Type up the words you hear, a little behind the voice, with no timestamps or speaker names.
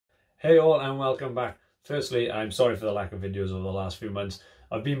Hey all and welcome back. Firstly, I'm sorry for the lack of videos over the last few months.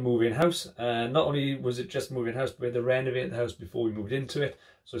 I've been moving house, and not only was it just moving house, but we had to renovate the house before we moved into it.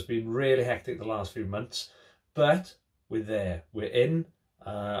 So it's been really hectic the last few months, but we're there, we're in.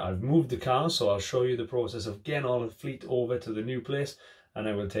 I've moved the car, so I'll show you the process of getting all the fleet over to the new place, and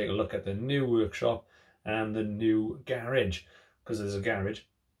then we'll take a look at the new workshop and the new garage, because there's a garage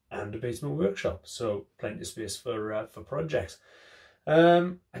and a basement workshop, so plenty of space for projects.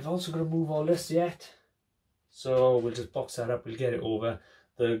 I've also got to move all this yet, so we'll just box that up, we'll get it over.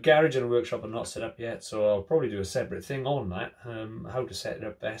 The garage and the workshop are not set up yet, so I'll probably do a separate thing on that, how to set it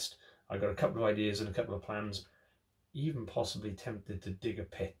up best. I've got a couple of ideas and a couple of plans, even possibly tempted to dig a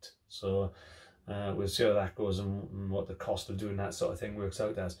pit, so we'll see how that goes and what the cost of doing that sort of thing works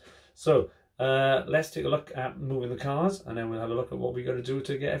out as. So let's take a look at moving the cars, and then we'll have a look at what we got to do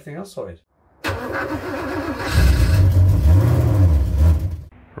to get everything else sorted.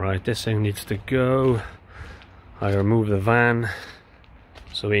 Right, this thing needs to go. I remove the van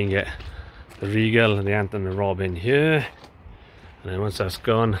so we can get the Regal and the Anton and the Robin here, and then once that's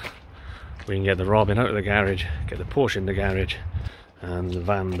gone we can get the Robin out of the garage, get the Porsche in the garage and the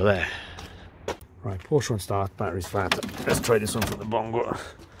van there. Right, Porsche won't start, battery's flat. Let's try this one for the bongo.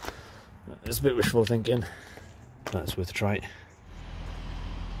 It's a bit wishful thinking, that's worth a try.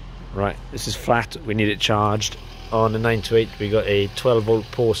 Right, this is flat, we need it charged. On the 928 we got a 12 volt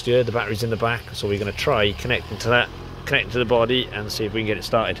post here, the battery's in the back, so we're going to try connecting to that, connecting to the body and see if we can get it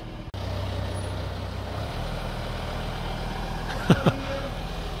started.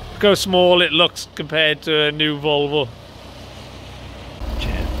 Look how small it looks compared to a new Volvo.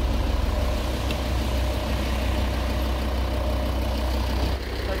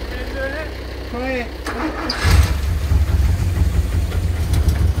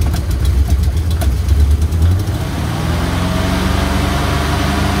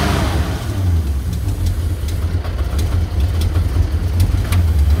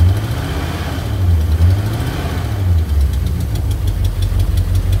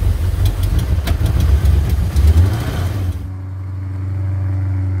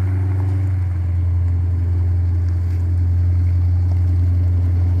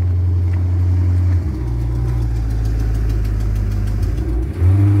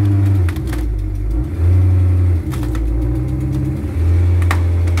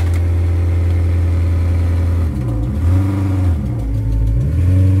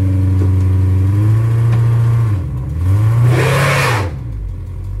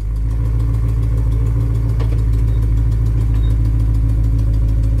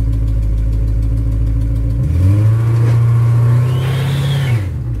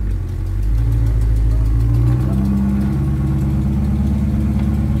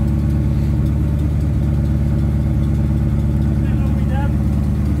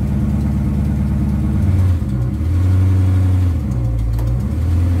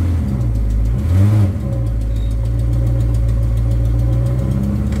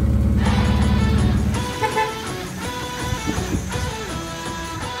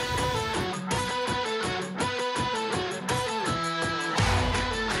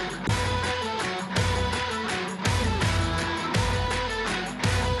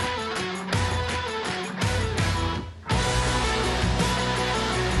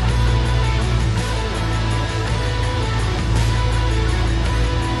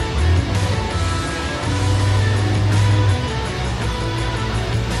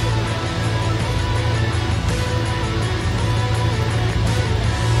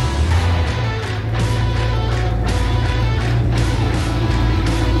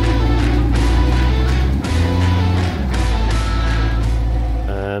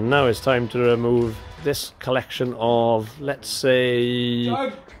 Now it's time to remove this collection of, let's say,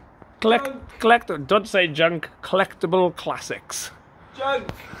 don't say junk, collectible classics.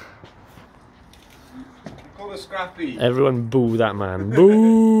 Junk! Call it Scrappy. Everyone boo that man.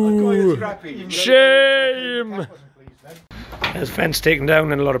 Boo! Shame! There's a fence taken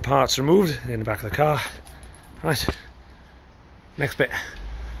down and a lot of parts removed in the back of the car. Right, next bit.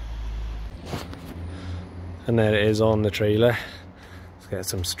 And there it is on the trailer. Get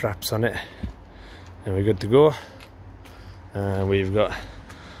some straps on it and we're good to go. And we've got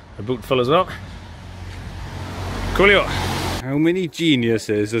a boot full as well. Coolio. How many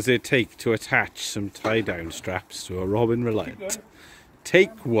geniuses does it take to attach some tie-down straps to a Robin Reliant?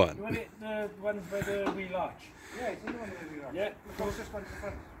 Take one. The one for the wheel arch. Yeah, it's the one for the wheel arch. Yeah, closest one to the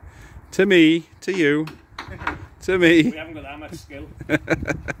front. To me, to you, to me. We haven't got that much skill. We'll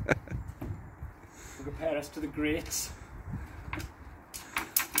compare us to the greats.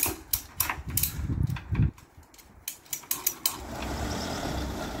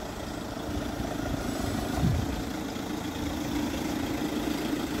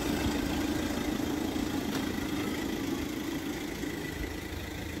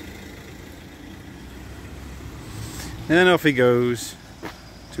 then off he goes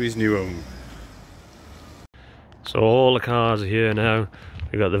to his new home. So all the cars are here now.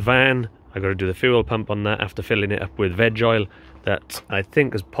 We've got the van. I've got to do the fuel pump on that after filling it up with veg oil that I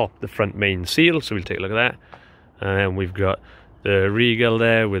think has popped the front main seal, so we'll take a look at that. And we've got the Regal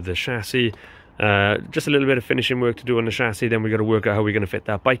there with the chassis. Just a little bit of finishing work to do on the chassis, then we've got to work out how we're going to fit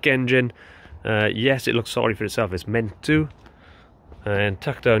that bike engine. Yes, it looks sorry for itself, it's meant to. And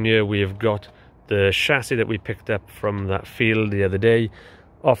tucked down here we've got the chassis that we picked up from that field the other day.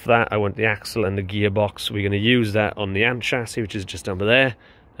 Off that I want the axle and the gearbox. We're going to use that on the Ant chassis, which is just under there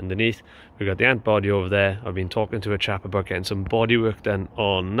underneath. We've got the Ant body over there. I've been talking to a chap about getting some body work done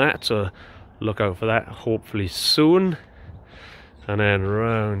on that, so look out for that hopefully soon. And then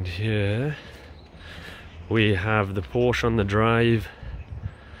round here we have the Porsche on the drive.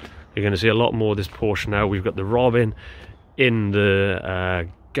 You're going to see a lot more of this Porsche now. We've got the Robin in the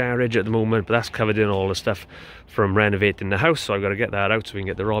garage at the moment, but that's covered in all the stuff from renovating the house, so I've got to get that out so we can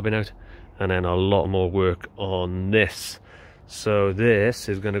get the Robin out. And then a lot more work on this. So this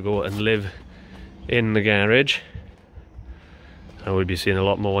is going to go and live in the garage, and we'll be seeing a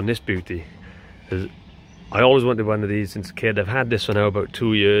lot more on this beauty. I always wanted one of these since a kid. I've had this for now about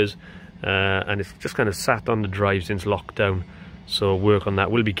 2 years, and it's just kind of sat on the drive since lockdown, so work on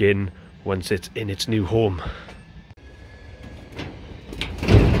that will begin once it's in its new home.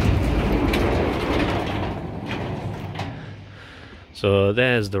 So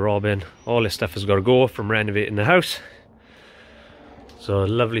there's the Robin. All this stuff has got to go from renovating the house. So a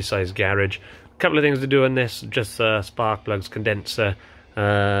lovely sized garage. A couple of things to do on this, just spark plugs, condenser,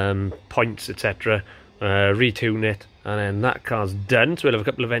 points, etc. Retune it, and then that car's done. So we'll have a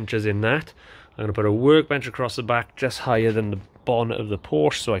couple of ventures in that. I'm going to put a workbench across the back, just higher than the bonnet of the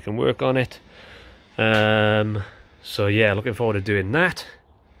Porsche, so I can work on it. So yeah, looking forward to doing that.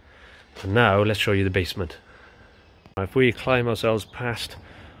 And now let's show you the basement. If we climb ourselves past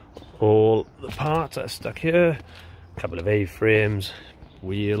all the parts that are stuck here, a couple of A-frames,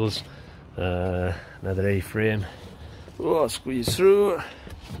 wheels, another A-frame. Oh, squeeze through.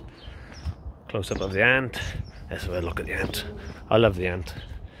 Close up of the Ant. Let's have a look at the Ant. I love the Ant.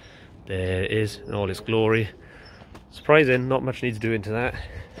 There it is in all its glory. Surprising, not much needs doing to that.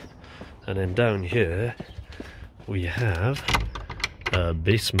 And then down here we have a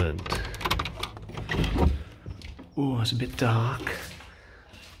basement. Oh, it's a bit dark.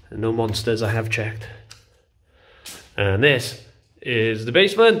 No monsters, I have checked. And this is the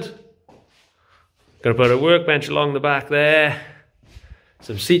basement. Gonna put a workbench along the back there.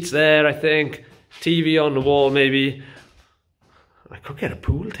 Some seats there, I think. TV on the wall, maybe. I could get a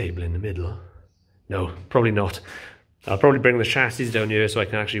pool table in the middle. No, probably not. I'll probably bring the chassis down here so I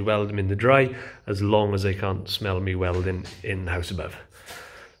can actually weld them in the dry, as long as they can't smell me welding in the house above.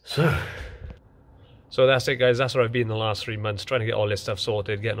 So that's it, guys. That's where I've been the last 3 months, trying to get all this stuff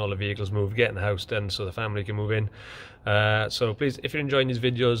sorted, getting all the vehicles moved, getting the house done so the family can move in. So please, if you're enjoying these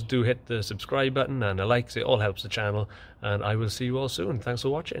videos, do hit the subscribe button and the likes. It all helps the channel, and I will see you all soon. Thanks for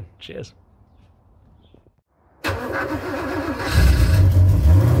watching. Cheers.